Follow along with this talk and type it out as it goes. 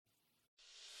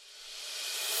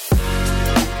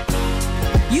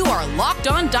You are Locked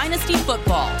On Dynasty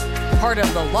Football, part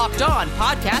of the Locked On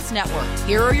Podcast Network.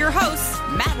 Here are your hosts,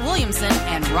 Matt Williamson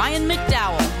and Ryan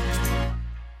McDowell.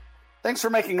 Thanks for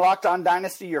making Locked On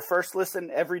Dynasty your first listen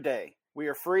every day. We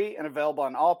are free and available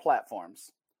on all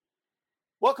platforms.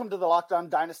 Welcome to the Locked On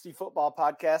Dynasty Football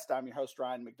Podcast. I'm your host,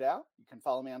 Ryan McDowell. You can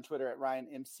follow me on Twitter at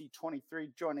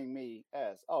RyanMC23. Joining me,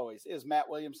 as always, is Matt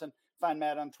Williamson. Find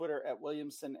Matt on Twitter at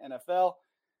WilliamsonNFL.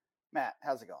 Matt,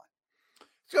 how's it going?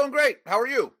 It's going great. How are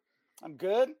you? I'm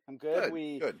good. Good.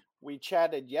 We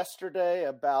chatted yesterday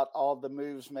about all the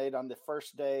moves made on the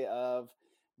first day of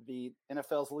the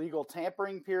NFL's legal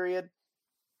tampering period.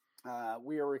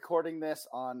 We are recording this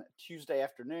on Tuesday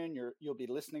afternoon. You'll be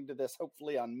listening to this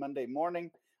hopefully on Wednesday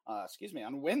morning.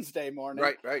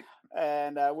 Right.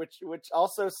 And which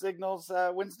also signals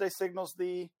Wednesday signals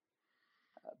the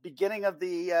beginning of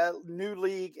the new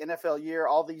league NFL year.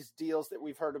 All these deals that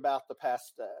we've heard about the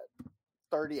past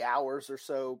 30 hours or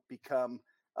so become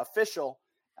official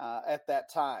at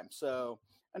that time. So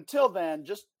until then,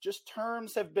 just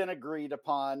terms have been agreed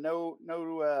upon. No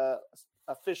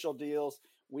official deals.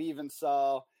 We even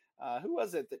saw who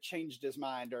was it that changed his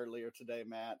mind earlier today,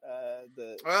 Matt?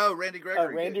 Randy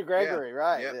Gregory. Randy Gregory,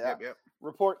 right? Yep.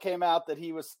 Report came out that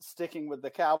he was sticking with the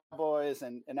Cowboys,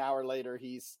 and an hour later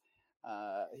he's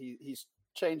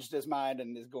changed his mind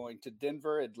and is going to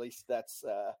Denver. At least that's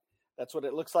what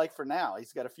it looks like for now.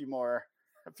 He's got a few more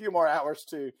hours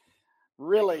to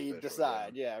really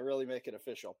decide. Yeah, really make it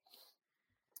official.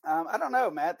 I don't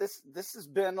know, Matt. This has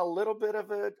been a little bit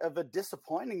of a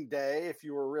disappointing day. If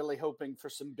you were really hoping for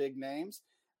some big names,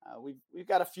 we've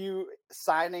got a few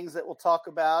signings that we'll talk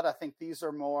about. I think these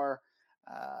are more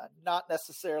not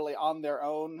necessarily on their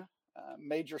own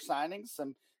major signings.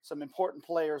 Some important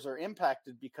players are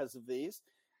impacted because of these.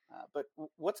 But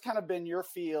what's kind of been your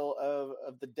feel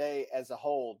of the day as a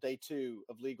whole, day two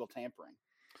of legal tampering?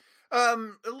 A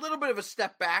little bit of a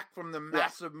step back from the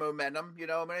massive momentum,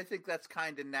 I think that's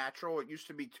kind of natural. It used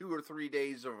to be 2 or 3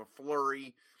 days of a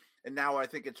flurry, and now I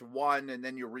think it's one, and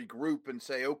then you regroup and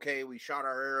say, okay, we shot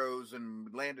our arrows and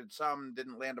landed some,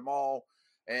 didn't land them all,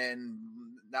 and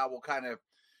now we'll kind of,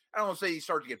 I don't want to say you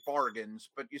start to get bargains,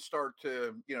 but you start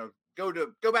to,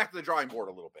 go back to the drawing board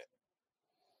a little bit.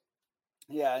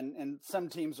 Yeah, and some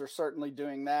teams are certainly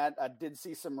doing that. I did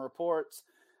see some reports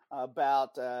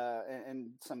about and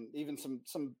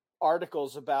some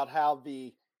articles about how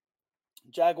the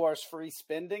Jaguars' free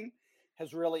spending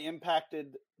has really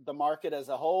impacted the market as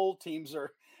a whole. Teams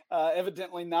are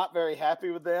evidently not very happy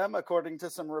with them, according to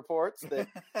some reports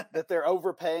that they're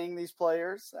overpaying these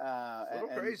players. A little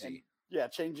crazy.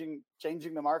 Changing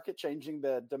the market, changing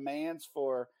the demands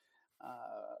for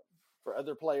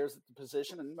other players at the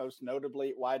position, and most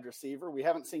notably wide receiver. We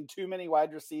haven't seen too many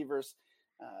wide receivers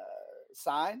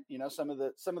sign. Some of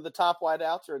the top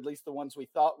wideouts, or at least the ones we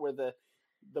thought were the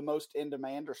most in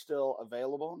demand, are still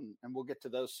available, and we'll get to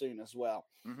those soon as well.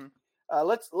 Mm-hmm.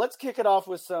 Let's kick it off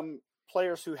with some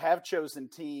players who have chosen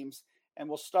teams, and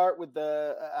we'll start with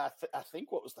I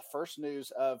think what was the first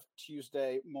news of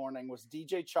Tuesday morning was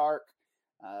DJ Chark,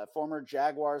 former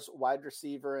Jaguars wide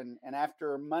receiver, and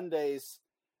after Monday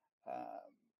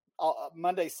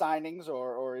signings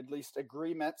or at least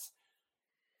agreements,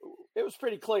 it was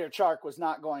pretty clear Chark was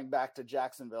not going back to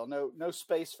Jacksonville. No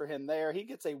space for him there. He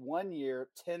gets a 1-year,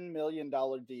 $10 million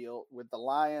deal with the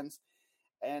Lions.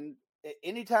 And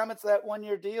anytime it's that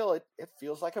 1-year deal, it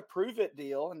feels like a prove-it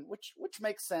deal, and which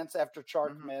makes sense after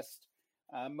Chark missed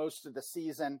most of the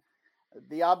season.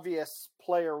 The obvious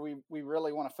player we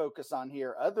really want to focus on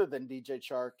here, other than DJ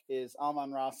Chark, is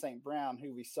Amon-Ra St. Brown,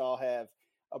 who we saw have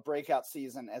a breakout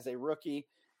season as a rookie.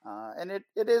 And it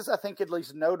is, I think, at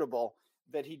least notable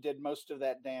that he did most of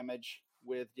that damage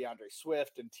with DeAndre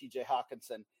Swift and TJ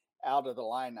Hawkinson out of the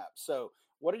lineup. So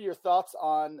what are your thoughts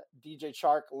on DJ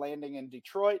Chark landing in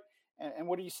Detroit? And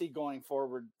what do you see going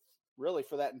forward, really,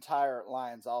 for that entire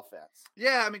Lions offense?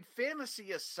 Yeah,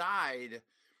 fantasy aside,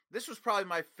 this was probably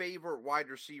my favorite wide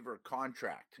receiver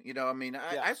contract.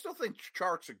 I still think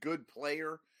Chark's a good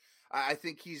player. I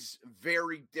think he's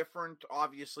very different,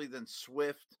 obviously, than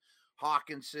Swift,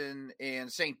 Hawkinson, and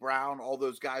St. Brown. All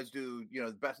those guys do,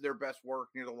 their best work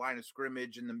near the line of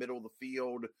scrimmage in the middle of the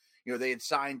field. They had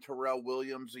signed Terrell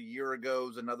Williams a year ago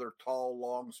as another tall,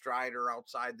 long strider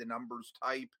outside the numbers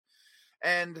type.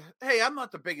 And, hey, I'm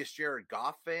not the biggest Jared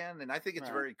Goff fan, and I think it's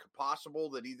very possible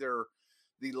that either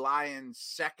the Lions'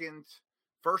 second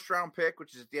first-round pick,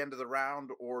 which is at the end of the round,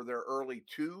 or their early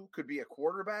 2 could be a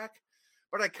quarterback.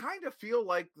 But I kind of feel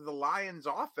like the Lions'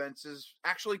 offense is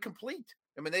actually complete.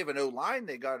 They have an O-line.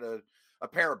 They got a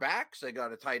pair of backs. They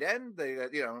got a tight end. They got,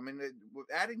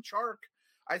 adding Chark,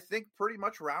 I think pretty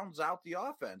much rounds out the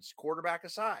offense, quarterback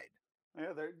aside.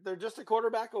 Yeah, they're just a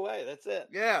quarterback away. That's it.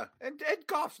 Yeah, and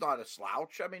Goff's not a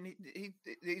slouch. I mean,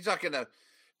 he's not going to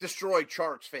destroy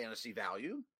Chark's fantasy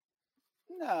value.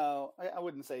 No, I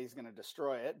wouldn't say he's going to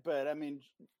destroy it, but I mean,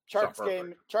 Chark's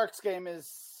game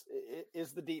is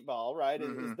the deep ball, right?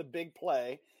 Is the big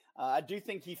play. I do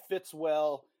think he fits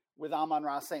well with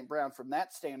Amon-Ra St. Brown from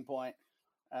that standpoint.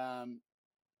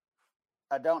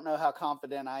 I don't know how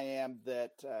confident I am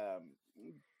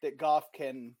that Goff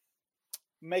can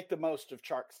make the most of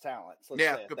Chark's talents. Let's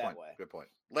say it that way. Good point.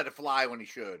 Let it fly when he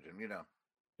should, and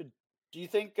Do you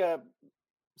think?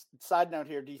 Side note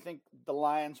here: do you think the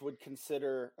Lions would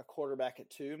consider a quarterback at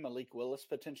 2, Malik Willis,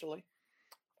 potentially?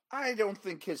 I don't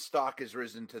think his stock has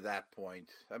risen to that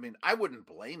point. I mean, I wouldn't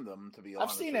blame them, to be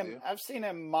honest with you. I've seen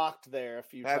him mocked there a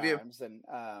few times, and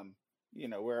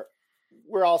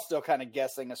we're all still kind of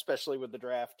guessing, especially with the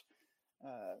draft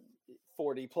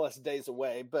 40 plus days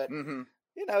away. But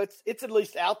it's at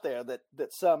least out there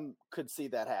that some could see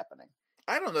that happening.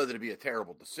 I don't know that it'd be a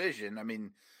terrible decision. I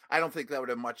mean, I don't think that would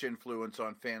have much influence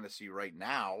on fantasy right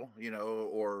now,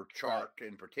 or Chark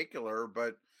in particular,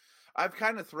 but I've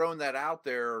kind of thrown that out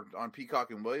there on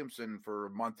Peacock and Williamson for a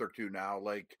month or two now.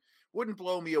 Like, wouldn't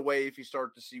blow me away if you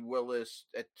start to see Willis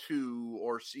at 2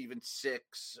 or even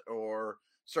 6, or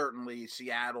certainly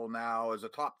Seattle now as a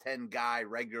top 10 guy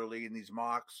regularly in these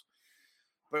mocks.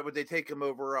 But would they take him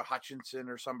over a Hutchinson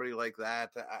or somebody like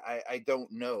that? I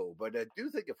don't know. But I do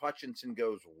think if Hutchinson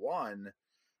goes 1,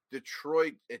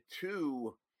 Detroit at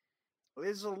 2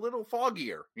 is a little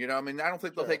foggier. I don't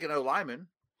think they'll take an O-lineman.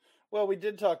 Well, we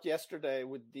did talk yesterday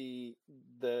with the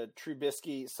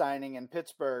Trubisky signing in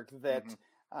Pittsburgh that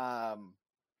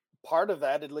part of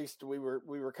that, at least we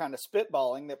were kind of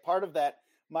spitballing, that part of that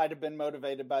might have been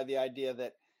motivated by the idea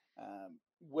that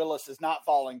Willis is not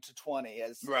falling to 20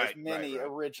 as many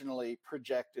originally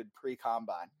projected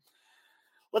pre-combine.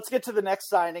 Let's get to the next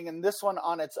signing, and this one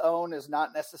on its own is not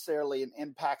necessarily an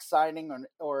impact signing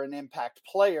or an impact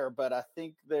player, but I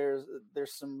think there's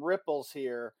some ripples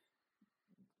here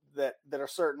that are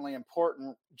certainly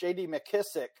important. J.D.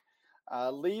 McKissick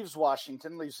leaves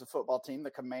Washington, leaves the football team,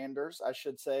 the Commanders, I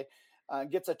should say,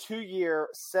 gets a 2-year,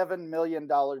 $7 million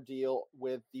deal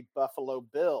with the Buffalo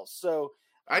Bills. So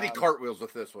I need cartwheels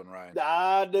with this one, Ryan.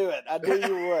 I do it. I knew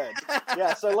you would.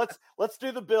 Yeah. So let's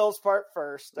do the Bills part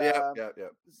first. Yeah.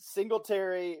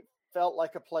 Singletary felt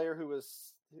like a player who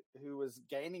was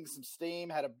gaining some steam,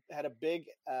 had a big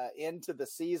end to the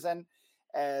season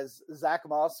as Zach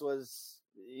Moss was,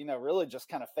 really just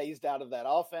kind of phased out of that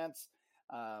offense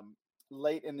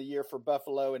late in the year for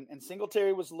Buffalo, and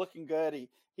Singletary was looking good.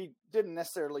 He didn't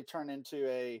necessarily turn into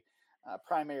a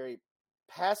primary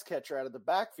pass catcher out of the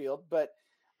backfield, but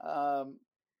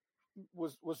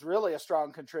was really a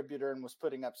strong contributor and was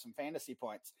putting up some fantasy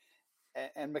points.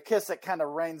 And McKissick kind of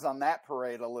rains on that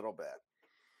parade a little bit.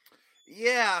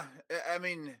 Yeah, I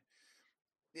mean,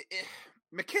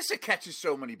 McKissick catches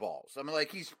so many balls. I mean,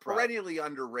 like, he's perennially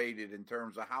underrated in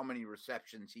terms of how many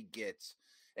receptions he gets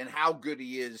and how good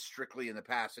he is strictly in the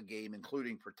passing game,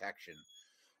 including protection.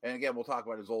 And again, we'll talk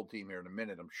about his old team here in a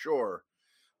minute, I'm sure.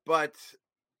 But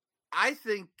I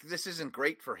think this isn't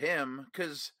great for him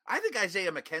because I think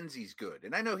Isaiah McKenzie's good.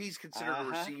 And I know he's considered a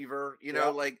receiver,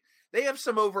 like they have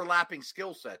some overlapping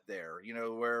skill set there,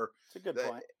 where it's a good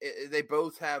point. They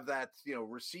both have that,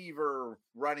 receiver,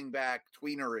 running back,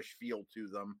 tweener-ish feel to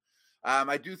them.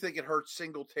 I do think it hurts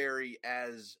Singletary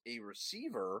as a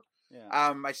receiver.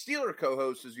 Yeah. My Steeler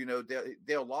co-host is,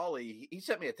 Dale Lawley. He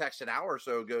sent me a text an hour or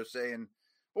so ago saying,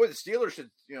 boy, the Steelers should,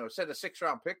 send a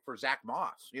 6th-round pick for Zach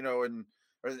Moss, and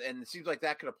it seems like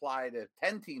that could apply to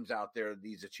 10 teams out there that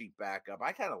needs a cheap backup.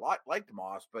 I kind of liked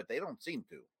Moss, but they don't seem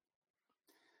to.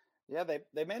 Yeah,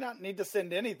 they may not need to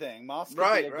send anything. Moss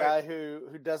could be a guy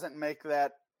who doesn't make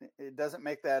that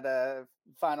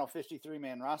final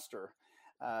 53-man roster.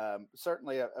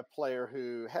 Certainly a player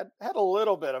who had a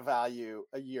little bit of value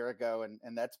a year ago,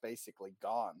 and that's basically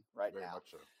gone right Very now. Much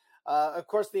so. Of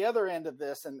course, the other end of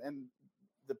this, and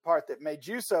the part that made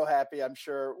you so happy, I'm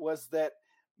sure, was that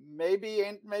maybe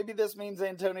this means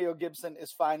Antonio Gibson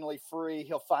is finally free.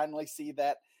 He'll finally see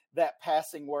that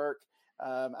passing work.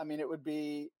 I mean, it would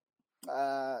be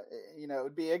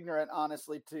ignorant,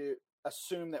 honestly, to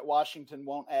assume that Washington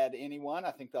won't add anyone.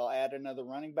 I think they'll add another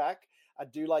running back. I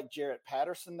do like Jarrett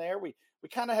Patterson there. We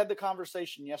kind of had the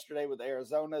conversation yesterday with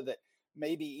Arizona that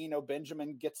maybe Eno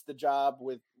Benjamin gets the job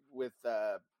with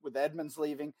Edmonds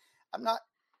leaving. I'm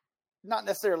not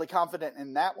necessarily confident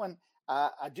in that one.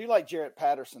 I do like Jarrett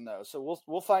Patterson though, so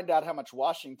we'll find out how much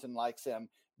Washington likes him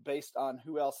based on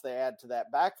who else they add to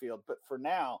that backfield. But for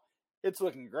now, it's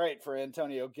looking great for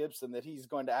Antonio Gibson that he's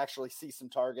going to actually see some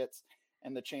targets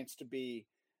and the chance to be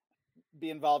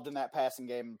involved in that passing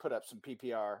game and put up some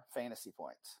PPR fantasy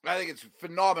points. I think it's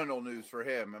phenomenal news for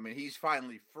him. I mean, he's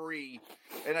finally free.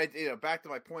 And back to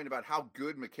my point about how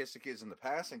good McKissic is in the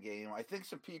passing game, I think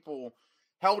some people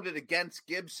held it against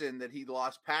Gibson that he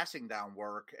lost passing down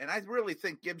work. And I really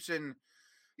think Gibson,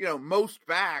 most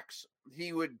backs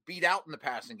he would beat out in the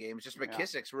passing game. It's just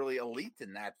McKissic's really elite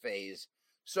in that phase.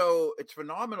 So it's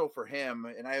phenomenal for him.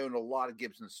 And I own a lot of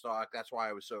Gibson stock. That's why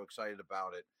I was so excited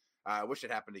about it. I wish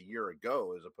it happened a year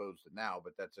ago as opposed to now,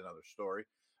 but that's another story.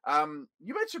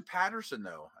 You mentioned Patterson,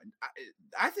 though.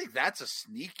 I think that's a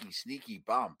sneaky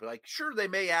bump. Like, sure, they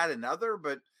may add another,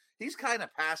 but he's kind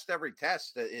of passed every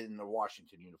test in the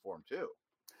Washington uniform, too.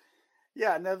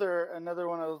 Yeah, another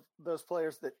one of those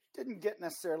players that didn't get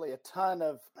necessarily a ton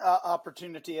of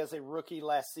opportunity as a rookie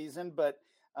last season, but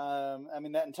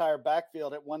that entire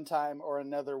backfield at one time or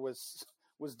another was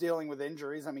dealing with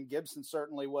injuries. I mean, Gibson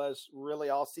certainly was really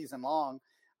all season long,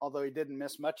 although he didn't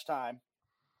miss much time.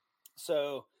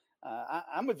 So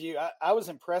I'm with you. I was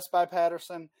impressed by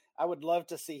Patterson. I would love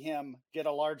to see him get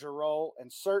a larger role.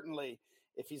 And certainly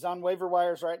if he's on waiver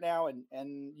wires right now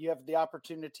and you have the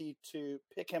opportunity to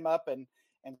pick him up and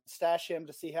stash him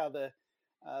to see how the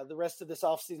rest of this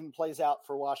offseason plays out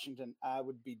for Washington, I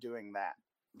would be doing that.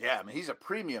 Yeah, I mean, he's a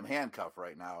premium handcuff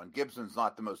right now, and Gibson's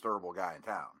not the most durable guy in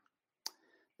town.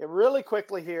 Yeah, really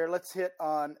quickly here, let's hit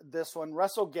on this one.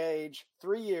 Russell Gage,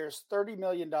 3 years, $30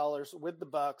 million with the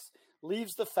Bucks,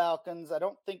 leaves the Falcons. I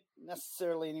don't think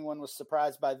necessarily anyone was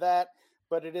surprised by that,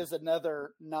 but it is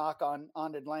another knock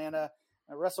on Atlanta.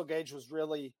 Russell Gage was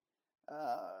really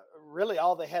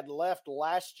all they had left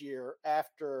last year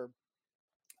after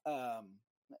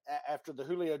the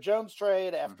Julio Jones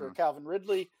trade, after Calvin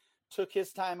Ridley took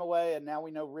his time away, and now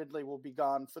we know Ridley will be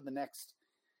gone for the next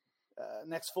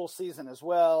full season as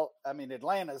well. I mean,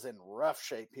 Atlanta's in rough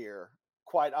shape here,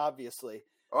 quite obviously.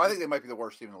 Oh, I think they might be the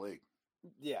worst team in the league.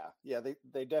 Yeah,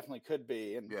 they definitely could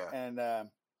be.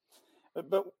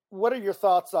 But what are your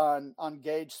thoughts on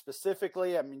Gage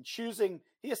specifically? I mean,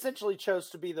 he essentially chose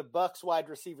to be the Bucs wide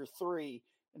receiver 3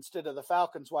 instead of the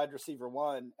Falcons wide receiver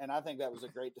 1, and I think that was a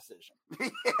great decision.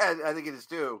 Yeah, I think it is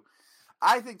too.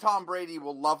 I think Tom Brady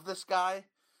will love this guy.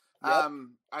 Yep.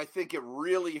 I think it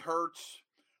really hurts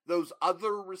those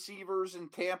other receivers in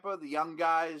Tampa, the young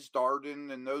guys,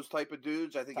 Darden and those type of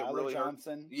dudes. I think Tyler it really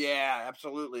Johnson. hurts. Yeah,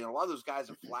 absolutely. And a lot of those guys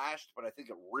have flashed, but I think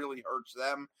it really hurts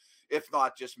them, if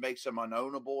not just makes them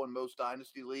unownable in most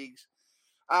dynasty leagues.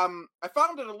 I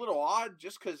found it a little odd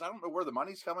just because I don't know where the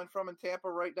money's coming from in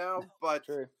Tampa right now, but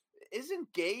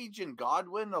Isn't Gage and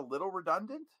Godwin a little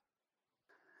redundant?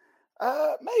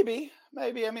 Maybe.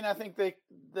 I mean, I think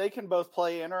they can both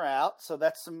play in or out. So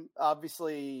that's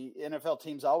obviously NFL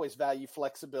teams always value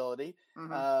flexibility.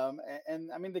 Mm-hmm.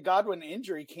 And I mean, the Godwin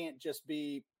injury can't just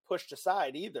be pushed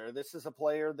aside either. This is a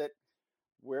player that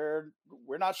we're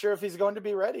not sure if he's going to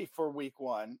be ready for week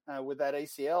 1 with that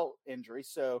ACL injury.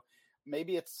 So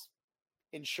maybe it's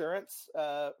insurance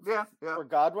for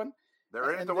Godwin.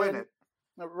 They're in it to win it.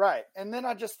 Right. And then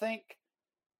I just think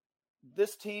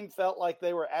this team felt like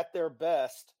they were at their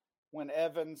best when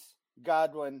Evans,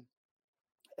 Godwin,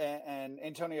 and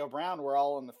Antonio Brown were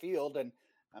all on the field. And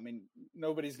I mean,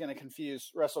 nobody's going to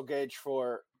confuse Russell Gage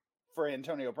for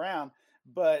Antonio Brown,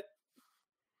 but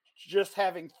just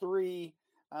having three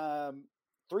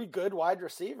good wide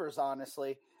receivers,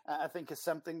 honestly, I think is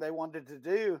something they wanted to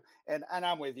do. And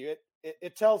I'm with you.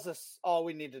 It tells us all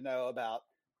we need to know about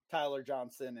Tyler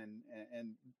Johnson and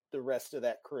the rest of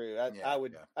that crew.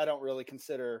 I don't really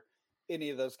consider any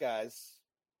of those guys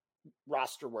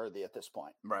roster worthy at this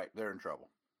point. Right. They're in trouble.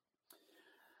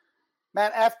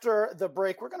 Matt, after the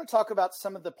break, we're going to talk about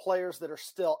some of the players that are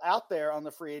still out there on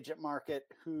the free agent market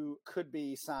who could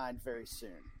be signed very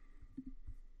soon.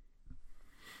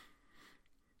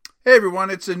 Hey everyone,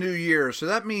 it's a new year, so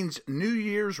that means New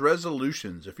Year's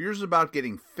resolutions. If yours is about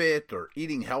getting fit or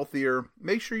eating healthier,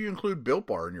 make sure you include Built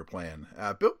Bar in your plan.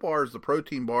 Built Bar is the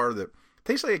protein bar that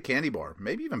tastes like a candy bar,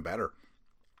 maybe even better.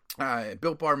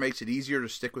 Built Bar makes it easier to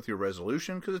stick with your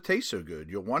resolution because it tastes so good.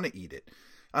 You'll want to eat it.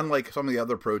 Unlike some of the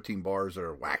other protein bars that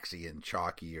are waxy and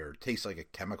chalky or taste like a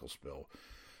chemical spill.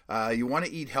 You want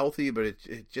to eat healthy, but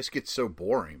it just gets so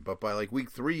boring. But by like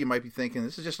week 3, you might be thinking,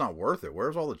 this is just not worth it.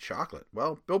 Where's all the chocolate?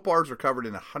 Well, Built Bars are covered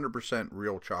in 100%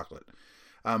 real chocolate.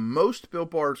 Most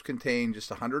Built Bars contain just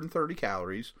 130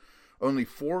 calories, only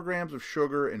 4 grams of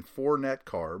sugar and 4 net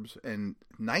carbs, and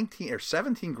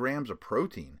 17 grams of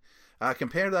protein.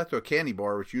 Compare that to a candy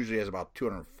bar, which usually has about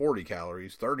 240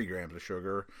 calories, 30 grams of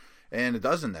sugar, and a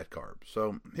dozen net carbs.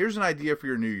 So here's an idea for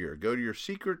your new year. Go to your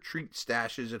secret treat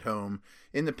stashes at home,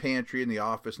 in the pantry, in the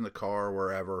office, in the car,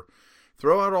 wherever.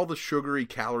 Throw out all the sugary,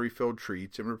 calorie-filled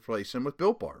treats and replace them with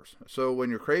Built Bars. So when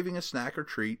you're craving a snack or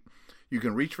treat, you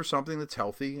can reach for something that's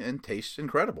healthy and tastes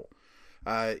incredible.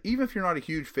 Even if you're not a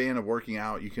huge fan of working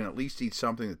out, you can at least eat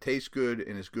something that tastes good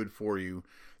and is good for you.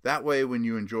 That way, when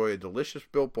you enjoy a delicious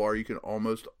Built Bar, you can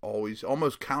almost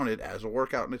count it as a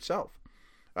workout in itself.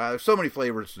 There's so many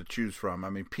flavors to choose from. I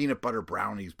mean, peanut butter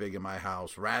brownies big in my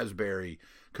house, raspberry,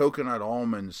 coconut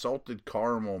almond, salted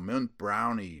caramel, mint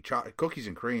brownie, cookies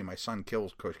and cream. My son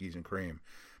kills cookies and cream.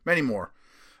 Many more.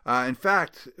 In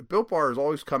fact, Built Bar is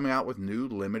always coming out with new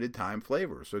limited time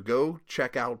flavors. So go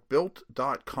check out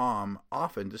Built.com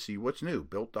often to see what's new.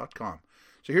 Built.com.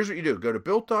 So here's what you do. Go to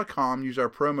Built.com, use our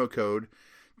promo code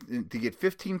to get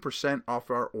 15% off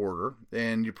our order.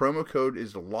 And your promo code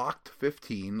is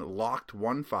LOCKED15,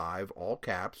 LOCKED15, all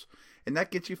caps. And that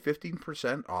gets you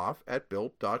 15% off at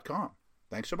Built.com.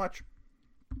 Thanks so much.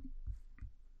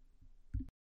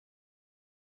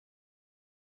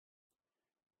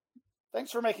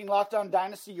 Thanks for making Locked On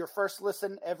Dynasty your first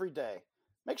listen every day.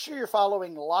 Make sure you're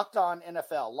following Locked On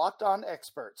NFL, Locked On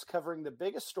Experts, covering the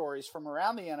biggest stories from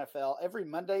around the NFL every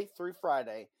Monday through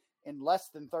Friday in less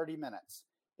than 30 minutes.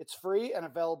 It's free and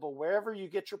available wherever you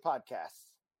get your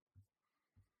podcasts.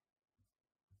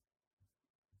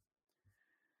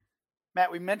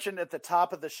 Matt, we mentioned at the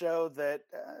top of the show that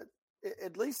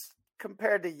at least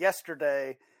compared to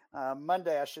yesterday,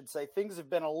 Monday, I should say, things have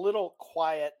been a little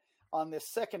quiet on this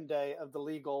second day of the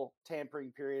legal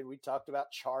tampering period. We talked about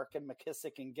Chark and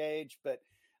McKissick and Gage, but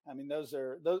I mean,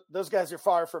 those guys are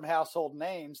far from household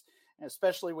names, and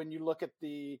especially when you look at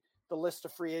the list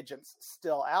of free agents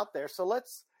still out there. So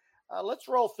let's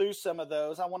roll through some of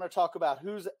those. I want to talk about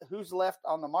who's left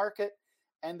on the market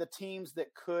and the teams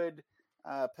that could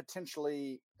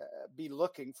potentially be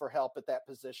looking for help at that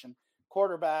position.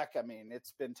 Quarterback, I mean,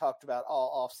 it's been talked about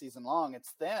all off season long.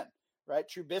 It's thin, right?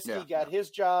 Trubisky got his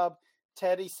job.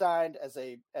 Teddy signed as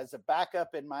a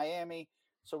backup in Miami.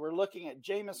 So we're looking at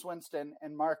Jameis Winston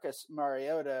and Marcus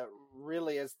Mariota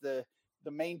really as the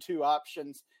main two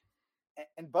options.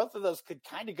 And both of those could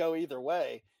kind of go either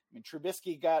way. I mean,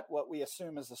 Trubisky got what we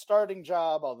assume is a starting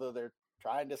job, although they're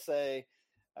trying to say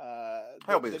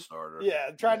he'll be the starter.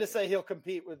 Yeah, trying to say he'll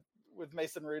compete with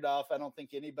Mason Rudolph. I don't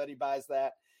think anybody buys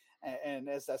that. And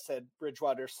as I said,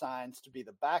 Bridgewater signs to be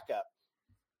the backup.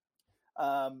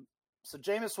 So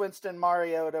Jameis Winston,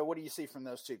 Mariota, what do you see from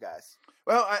those two guys?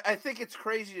 Well, I think it's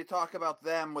crazy to talk about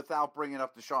them without bringing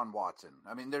up Deshaun Watson.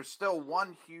 I mean, there's still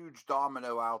one huge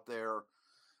domino out there.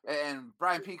 And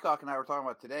Brian Peacock and I were talking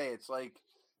about today. It's like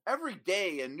every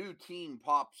day a new team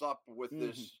pops up with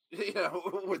this,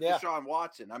 Deshaun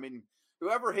Watson. I mean,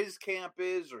 whoever his camp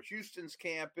is or Houston's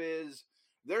camp is,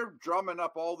 they're drumming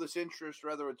up all this interest,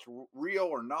 whether it's real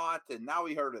or not. And now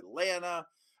we heard Atlanta.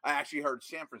 I actually heard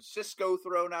San Francisco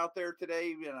thrown out there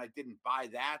today, and I didn't buy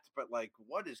that. But, like,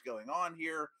 what is going on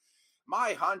here?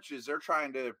 My hunch is they're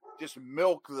trying to just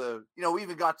milk we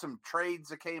even got some trades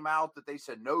that came out that they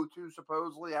said no to,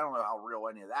 supposedly. I don't know how real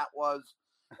any of that was.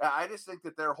 I just think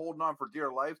that they're holding on for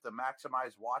dear life to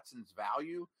maximize Watson's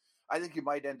value. I think he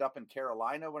might end up in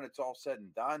Carolina when it's all said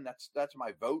and done. That's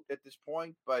my vote at this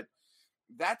point. But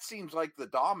that seems like the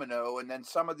domino, and then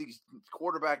some of these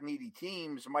quarterback-needy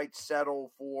teams might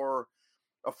settle for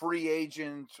a free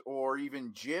agent or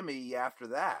even Jimmy after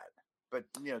that. But,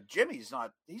 Jimmy's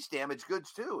he's damaged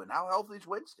goods too, and how healthy is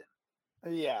Winston?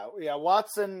 Yeah.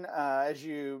 Watson, as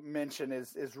you mentioned,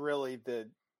 is really the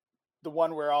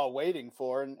one we're all waiting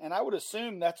for, and I would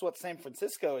assume that's what San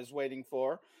Francisco is waiting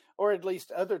for, or at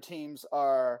least other teams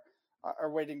are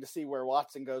waiting to see where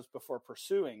Watson goes before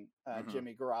pursuing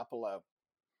Jimmy Garoppolo.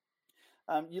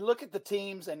 You look at the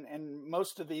teams, and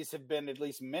most of these have been at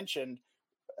least mentioned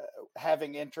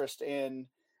having interest in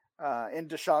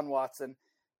Deshaun Watson.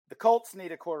 The Colts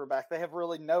need a quarterback. They have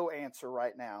really no answer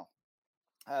right now.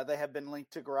 They have been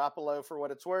linked to Garoppolo for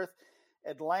what it's worth.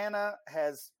 Atlanta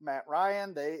has Matt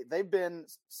Ryan. They've been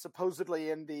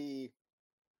supposedly in the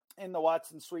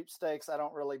Watson sweepstakes. I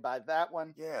don't really buy that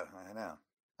one. Yeah, I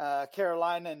know.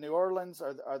 Carolina and New Orleans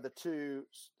are the two,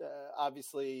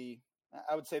 obviously,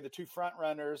 I would say the two front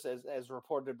runners as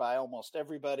reported by almost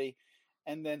everybody.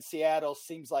 And then Seattle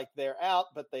seems like they're out,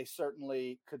 but they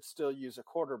certainly could still use a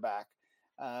quarterback.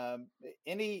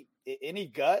 Any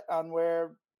gut on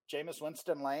where Jameis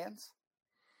Winston lands?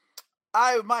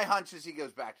 My hunch is he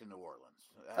goes back to New Orleans.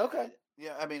 Okay.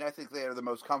 I mean, I think they are the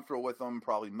most comfortable with him,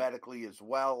 probably medically as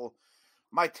well.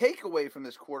 My takeaway from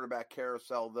this quarterback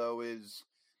carousel, though, is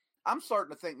I'm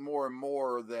starting to think more and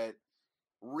more that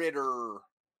Ritter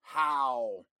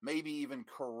Howe, maybe even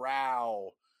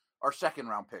Corral are second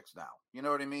round picks now. You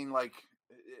know what I mean? Like,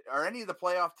 are any of the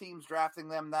playoff teams drafting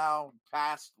them now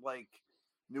past like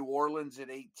New Orleans at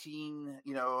 18?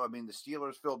 You know, I mean, the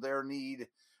Steelers filled their need.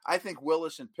 I think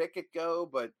Willis and Pickett go,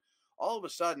 but all of a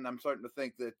sudden I'm starting to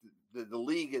think that the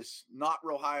league is not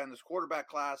real high on this quarterback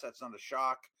class. That's not a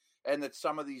shock. And that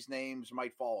some of these names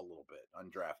might fall a little bit on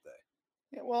draft day.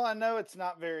 Yeah, well, I know it's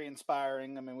not very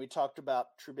inspiring. I mean, we talked about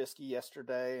Trubisky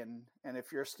yesterday, and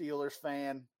if you're a Steelers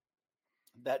fan,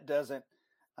 that doesn't,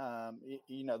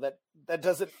 that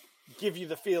doesn't give you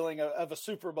the feeling of a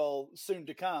Super Bowl soon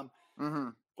to come. Mm-hmm.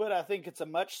 But I think it's a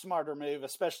much smarter move,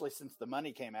 especially since the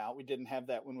money came out. We didn't have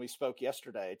that when we spoke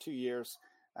yesterday. 2 years,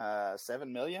 $7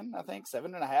 million, I think,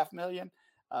 $7.5 million.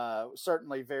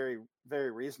 Certainly very, very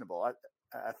reasonable.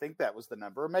 I think that was the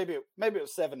number, or maybe it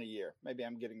was 7 a year. Maybe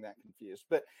I'm getting that confused.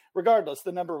 But regardless,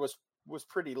 the number was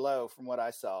pretty low from what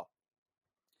I saw.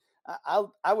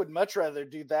 I would much rather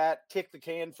do that, kick the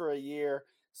can for a year,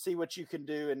 see what you can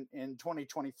do in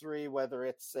 2023, whether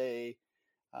it's a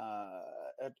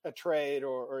trade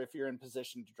or if you're in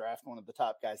position to draft one of the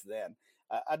top guys then.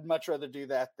 I'd much rather do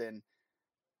that than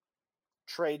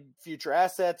trade future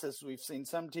assets, as we've seen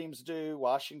some teams do,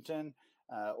 Washington,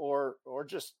 or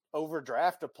just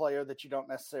overdraft a player that you don't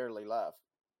necessarily love.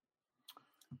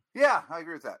 Yeah, I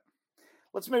agree with that.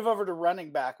 Let's move over to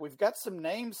running back. We've got some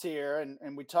names here,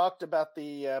 and we talked about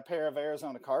the pair of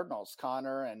Arizona Cardinals,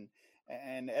 Connor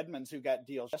and Edmonds, who got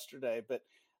deals yesterday. But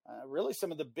really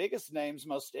some of the biggest names,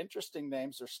 most interesting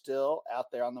names are still out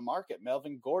there on the market.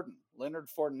 Melvin Gordon, Leonard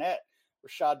Fournette,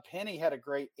 Rashad Penny had a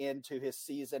great end to his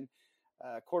season.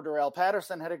 Cordarrelle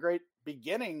Patterson had a great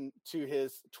beginning to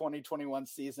his 2021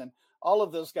 season. All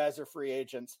of those guys are free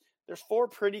agents. There's 4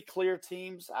 pretty clear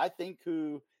teams, I think,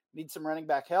 who need some running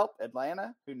back help.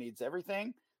 Atlanta, who needs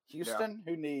everything. Houston,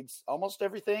 who needs almost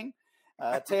everything.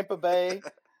 Tampa Bay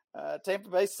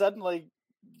suddenly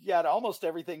got almost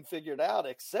everything figured out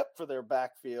except for their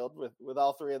backfield with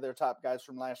all 3 of their top guys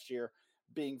from last year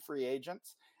being free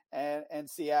agents. And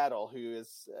Seattle, who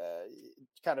is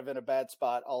kind of in a bad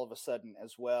spot all of a sudden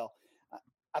as well.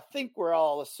 I think we're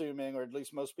all assuming, or at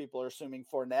least most people are assuming,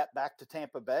 Fournette back to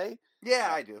Tampa Bay. Yeah,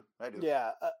 I do.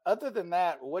 Yeah. Other than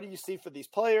that, what do you see for these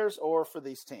players or for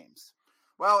these teams?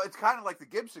 Well, it's kind of like the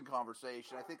Gibson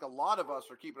conversation. I think a lot of us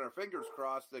are keeping our fingers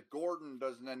crossed that Gordon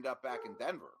doesn't end up back in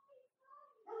Denver.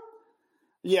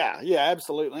 Yeah,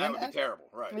 absolutely. That would be terrible,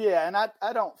 right? Yeah, and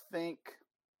I don't think...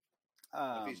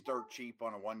 if he's dirt cheap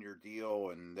on a 1-year deal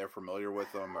and they're familiar with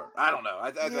him, or I don't know.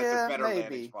 I think there's better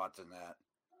landing spots in that.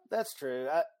 That's true.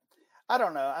 I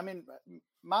don't know. I mean,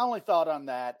 my only thought on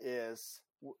that is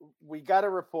we got a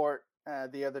report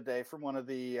the other day from one of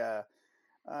the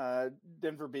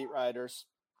Denver beat writers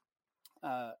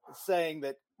saying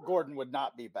that Gordon would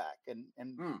not be back, and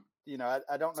you know,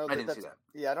 I don't know that that's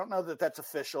I don't know that that's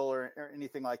official or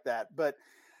anything like that, but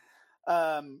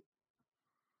I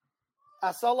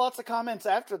saw lots of comments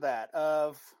after that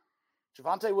of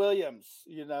Javonte Williams,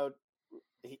 you know,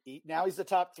 now he's the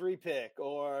top 3 pick,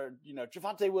 or, you know,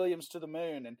 Javonte Williams to the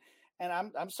moon.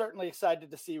 And I'm certainly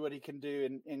excited to see what he can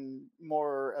do in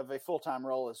more of a full-time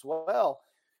role as well.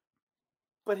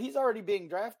 But he's already being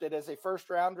drafted as a first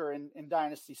rounder in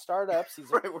dynasty startups. He's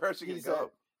right, where else he going to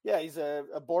go? He's a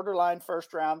borderline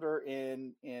first rounder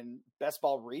in best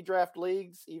ball redraft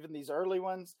leagues, even these early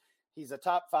ones. He's a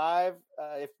top 5,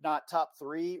 if not top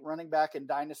 3 running back in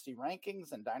dynasty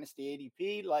rankings and dynasty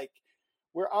ADP. Like,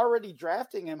 we're already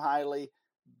drafting him highly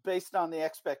based on the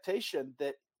expectation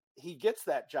that he gets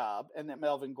that job and that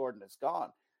Melvin Gordon is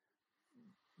gone.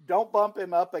 Don't bump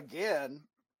him up again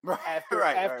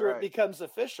after it becomes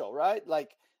official, right?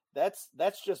 Like, that's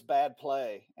just bad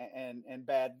play and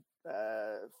bad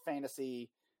fantasy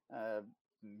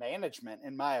management,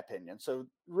 in my opinion. So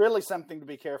really something to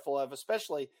be careful of,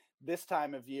 especially this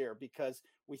time of year, because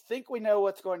we think we know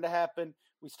what's going to happen.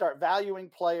 We start valuing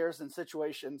players and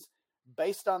situations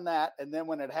based on that, and then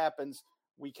when it happens,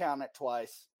 we count it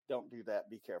twice. Don't do that.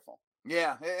 Be careful.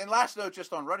 Yeah, and last note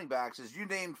just on running backs is you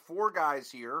named 4 guys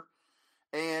here,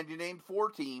 and you named 4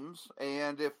 teams,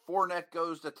 and if Fournette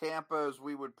goes to Tampa, as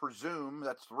we would presume,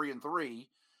 that's 3-3,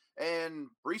 and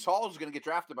Breece Hall is going to get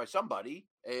drafted by somebody,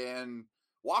 and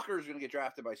Walker is going to get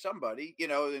drafted by somebody, you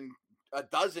know, and a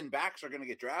dozen backs are going to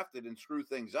get drafted and screw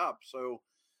things up. So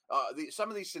some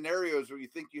of these scenarios where you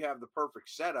think you have the perfect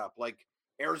setup, like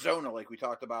Arizona, like we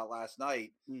talked about last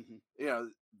night, you know,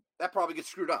 that probably gets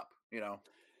screwed up, you know.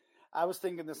 I was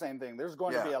thinking the same thing. There's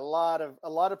going to be a lot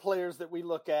of players that we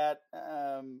look at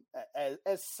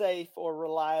as safe or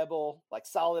reliable, like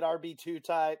solid RB2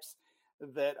 types,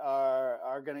 that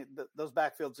are going to those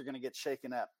backfields are going to get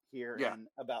shaken up here in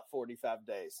about 45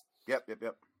 days. Yep.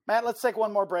 Matt, let's take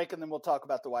one more break and then we'll talk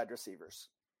about the wide receivers.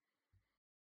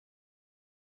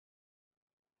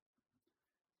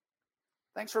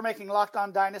 Thanks for making Locked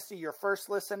On Dynasty your first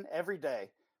listen every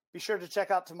day. Be sure to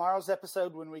check out tomorrow's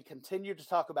episode when we continue to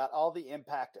talk about all the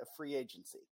impact of free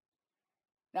agency.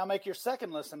 Now make your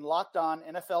second listen Locked On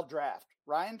NFL Draft.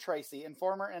 Ryan Tracy and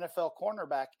former NFL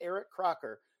cornerback Eric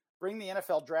Crocker bring the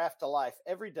NFL Draft to life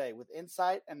every day with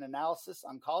insight and analysis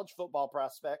on college football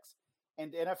prospects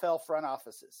and NFL front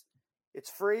offices. It's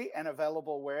free and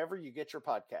available wherever you get your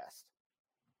podcast.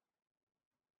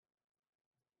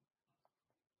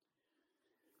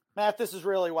 Matt, this is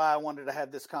really why I wanted to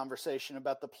have this conversation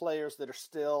about the players that are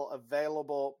still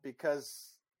available,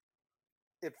 because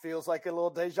it feels like a little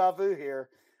deja vu here.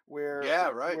 We're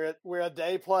a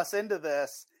day plus into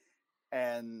this,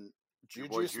 and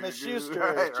Juju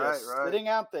Smith-Schuster is just sitting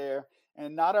out there.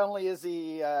 And not only is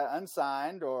he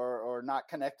unsigned or not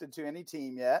connected to any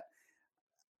team yet,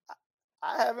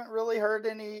 I haven't really heard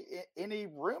any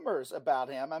rumors about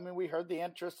him. I mean, we heard the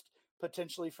interest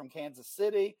potentially from Kansas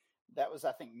City. That was,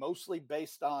 I think, mostly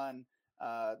based on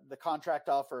the contract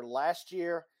offer last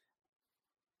year.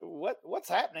 What's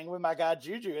happening with my guy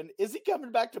Juju? And is he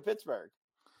coming back to Pittsburgh?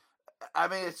 I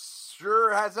mean, it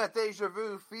sure has that deja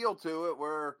vu feel to it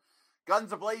where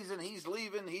guns a-blazing, he's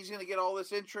leaving, he's going to get all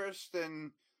this interest and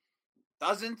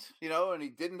doesn't, and he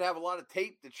didn't have a lot of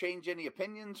tape to change any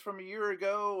opinions from a year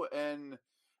ago. And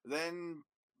then,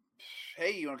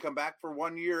 hey, you want to come back for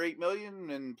 1 year, $8 million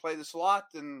and play the slot?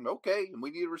 And okay, and we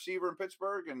need a receiver in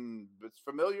Pittsburgh and it's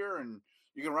familiar and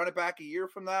you can run it back a year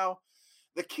from now.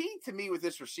 The key to me with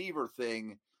this receiver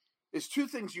thing is two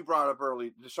things you brought up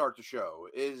early to start the show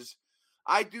is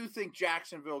I do think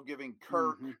Jacksonville giving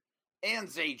Kirk and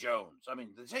Zay Jones. I mean,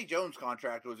 the Zay Jones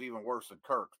contract was even worse than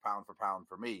Kirk's pound for pound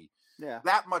for me. Yeah.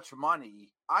 That much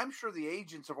money. I'm sure the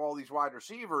agents of all these wide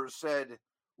receivers said,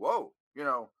 whoa,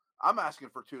 I'm asking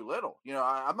for too little.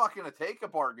 I'm not going to take a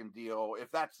bargain deal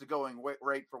if that's the going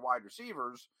rate for wide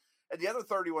receivers. And the other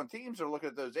 31 teams are looking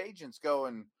at those agents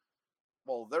going,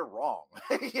 well, they're wrong.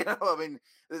 I mean,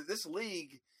 this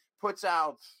league puts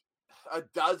out a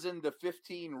dozen to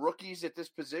 15 rookies at this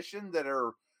position that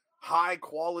are high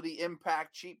quality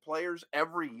impact, cheap players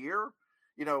every year.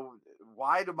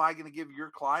 Why am I going to give your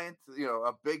client,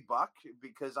 a big buck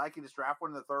because I can just draft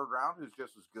one in the third round who's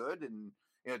just as good and,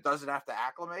 doesn't have to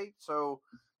acclimate. So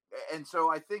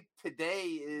I think today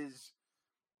is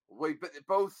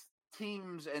both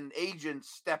teams and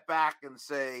agents step back and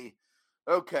say,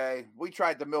 okay, we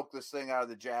tried to milk this thing out of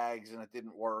the Jags and it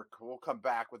didn't work. We'll come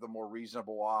back with a more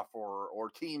reasonable offer, or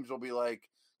teams will be like,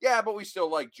 yeah, but we still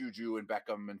like Juju and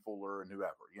Beckham and Fuller and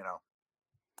whoever,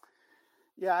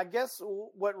 Yeah, I guess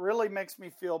what really makes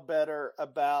me feel better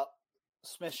about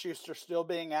Smith-Schuster still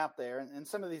being out there and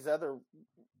some of these other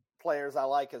players I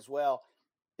like as well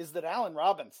is that Allen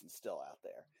Robinson's still out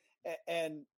there.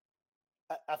 And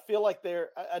I feel like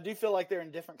I do feel like they're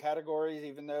in different categories,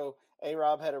 even though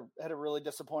A-Rob had a really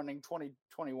disappointing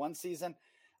 2021 season.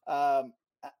 I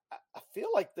feel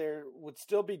like there would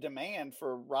still be demand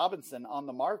for Robinson on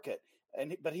the market,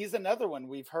 but he's another one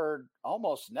we've heard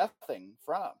almost nothing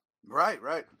from. Right.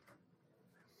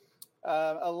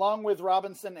 Along with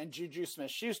Robinson and Juju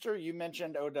Smith-Schuster, you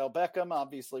mentioned Odell Beckham.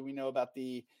 Obviously, we know about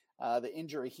the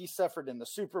injury he suffered in the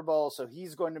Super Bowl, so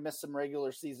he's going to miss some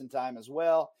regular season time as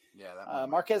well. Yeah,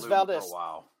 Marquez Valdez.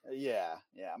 Wow. Yeah.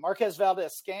 Marquez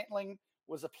Valdez-Scantling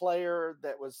was a player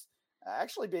that was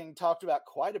actually being talked about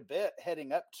quite a bit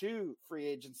heading up to free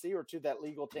agency or to that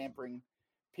legal tampering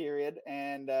period,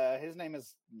 and his name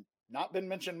has not been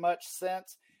mentioned much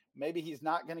since. Maybe he's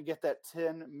not going to get that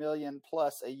 $10 million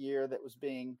plus a year that was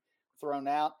being thrown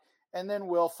out. And then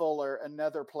Will Fuller,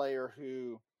 another player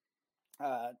who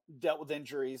dealt with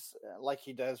injuries like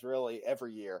he does really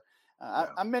every year.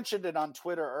 I mentioned it on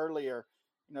Twitter earlier.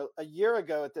 A year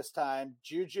ago at this time,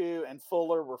 Juju and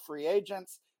Fuller were free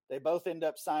agents. They both end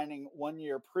up signing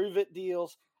 1-year prove-it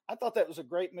deals. I thought that was a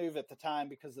great move at the time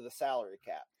because of the salary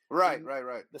cap. Right.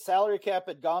 The salary cap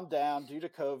had gone down due to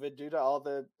COVID, due to all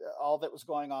that was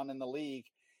going on in the league.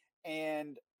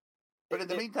 But in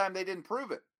the meantime, they didn't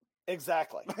prove it.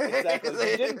 Exactly.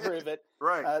 They didn't prove it.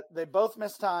 Right. They both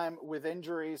missed time with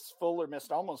injuries. Fuller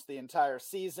missed almost the entire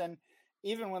season,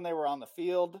 even when they were on the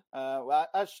field.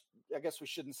 I guess we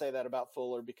shouldn't say that about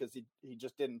Fuller because he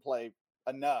just didn't play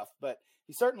enough, but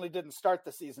he certainly didn't start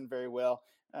the season very well.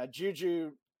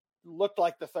 Juju looked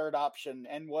like the third option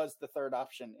and was the third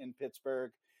option in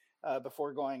Pittsburgh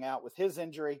before going out with his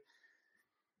injury.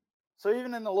 So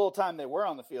even in the little time they were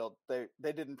on the field, they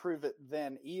didn't prove it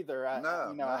then either.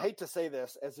 I hate to say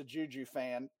this as a Juju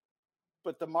fan,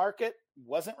 but the market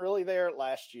wasn't really there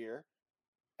last year.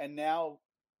 And now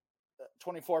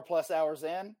 24 plus hours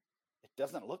in, it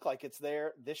doesn't look like it's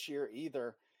there this year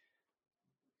either.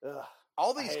 Ugh,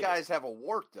 all these guys have a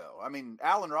wart, though. I mean,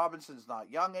 Allen Robinson's not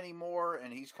young anymore,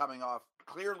 and he's coming off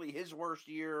clearly his worst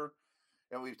year.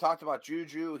 And we've talked about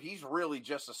Juju. He's really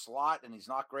just a slot, and he's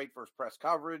not great for his press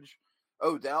coverage.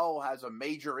 Odell has a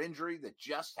major injury that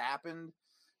just happened.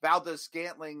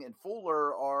 Valdez-Scantling and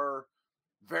Fuller are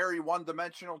very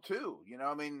one-dimensional, too.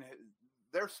 I mean,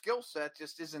 their skill set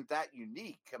just isn't that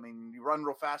unique. I mean, you run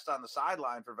real fast on the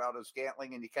sideline for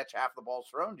Valdez-Scantling, and you catch half the balls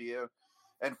thrown to you.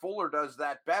 And Fuller does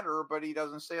that better, but he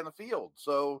doesn't stay on the field.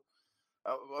 So,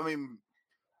 I mean,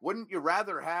 wouldn't you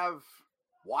rather have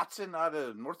Watson out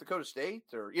of North Dakota State?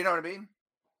 Or, you know what I mean?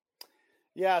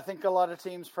 Yeah, I think a lot of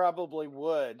teams probably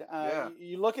would.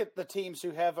 You look at the teams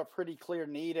who have a pretty clear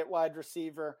need at wide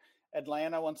receiver.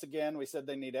 Atlanta, once again, we said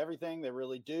they need everything. They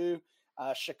really do.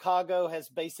 Chicago has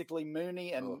basically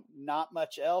Mooney and not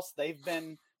much else. They've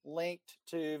been linked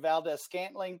to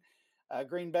Valdez-Scantling.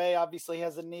 Green Bay obviously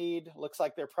has a need. Looks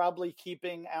like they're probably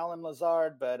keeping Allen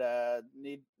Lazard, but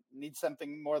need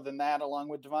something more than that along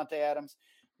with Devontae Adams.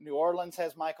 New Orleans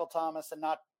has Michael Thomas and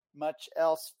not much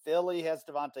else. Philly has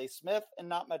Devontae Smith and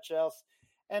not much else.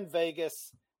 And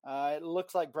Vegas, it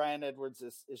looks like Bryan Edwards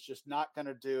is just not going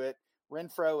to do it.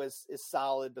 Renfro is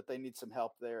solid, but they need some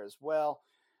help there as well.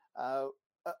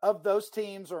 Of those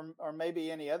teams or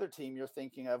maybe any other team you're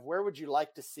thinking of, where would you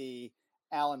like to see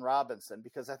Allen Robinson?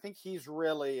 Because I think he's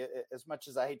really, as much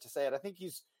as I hate to say it, I think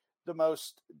he's the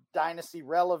most dynasty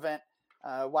relevant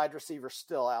wide receiver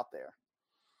still out there.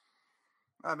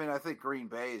 I mean, I think Green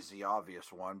Bay is the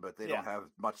obvious one, but they don't have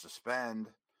much to spend.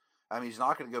 I mean, he's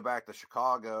not going to go back to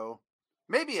Chicago.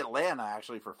 Maybe Atlanta,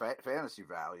 actually, for fantasy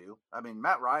value. I mean,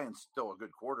 Matt Ryan's still a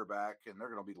good quarterback, and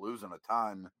they're going to be losing a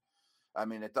ton. I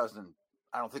mean,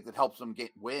 I don't think that helps them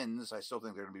get wins. I still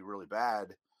think they're going to be really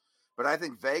bad. But I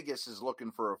think Vegas is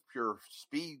looking for a pure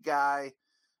speed guy.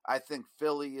 I think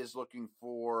Philly is looking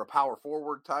for a power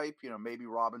forward type. Maybe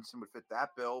Robinson would fit that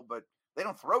bill, but they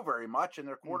don't throw very much, and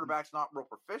their quarterback's not real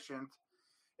proficient.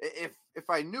 If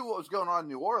I knew what was going on in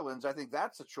New Orleans, I think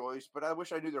that's a choice, but I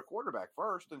wish I knew their quarterback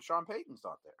first, and Sean Payton's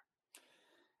not there.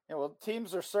 Yeah, well,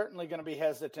 teams are certainly going to be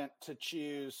hesitant to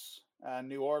choose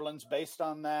New Orleans based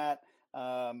on that,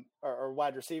 or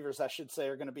wide receivers, I should say,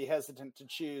 are going to be hesitant to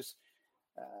choose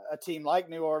a team like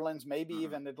New Orleans, maybe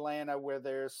even Atlanta, where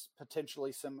there's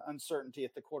potentially some uncertainty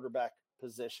at the quarterback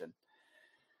position.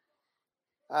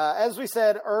 As we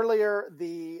said earlier,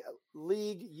 the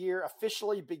league year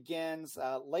officially begins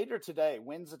later today,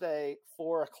 Wednesday,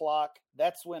 4:00.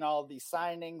 That's when all the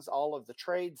signings, all of the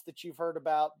trades that you've heard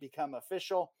about become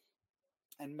official.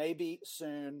 And maybe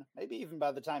soon, maybe even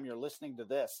by the time you're listening to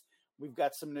this, we've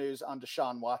got some news on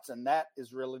Deshaun Watson. That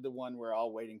is really the one we're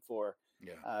all waiting for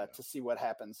to see what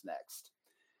happens next.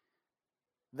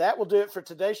 That will do it for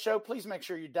today's show. Please make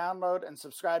sure you download and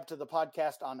subscribe to the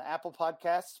podcast on Apple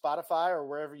Podcasts, Spotify, or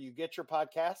wherever you get your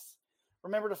podcasts.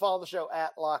 Remember to follow the show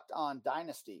at Locked On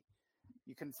Dynasty.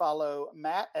 You can follow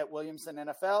Matt at Williamson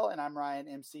NFL, and I'm Ryan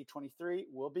MC23.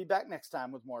 We'll be back next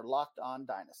time with more Locked On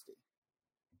Dynasty.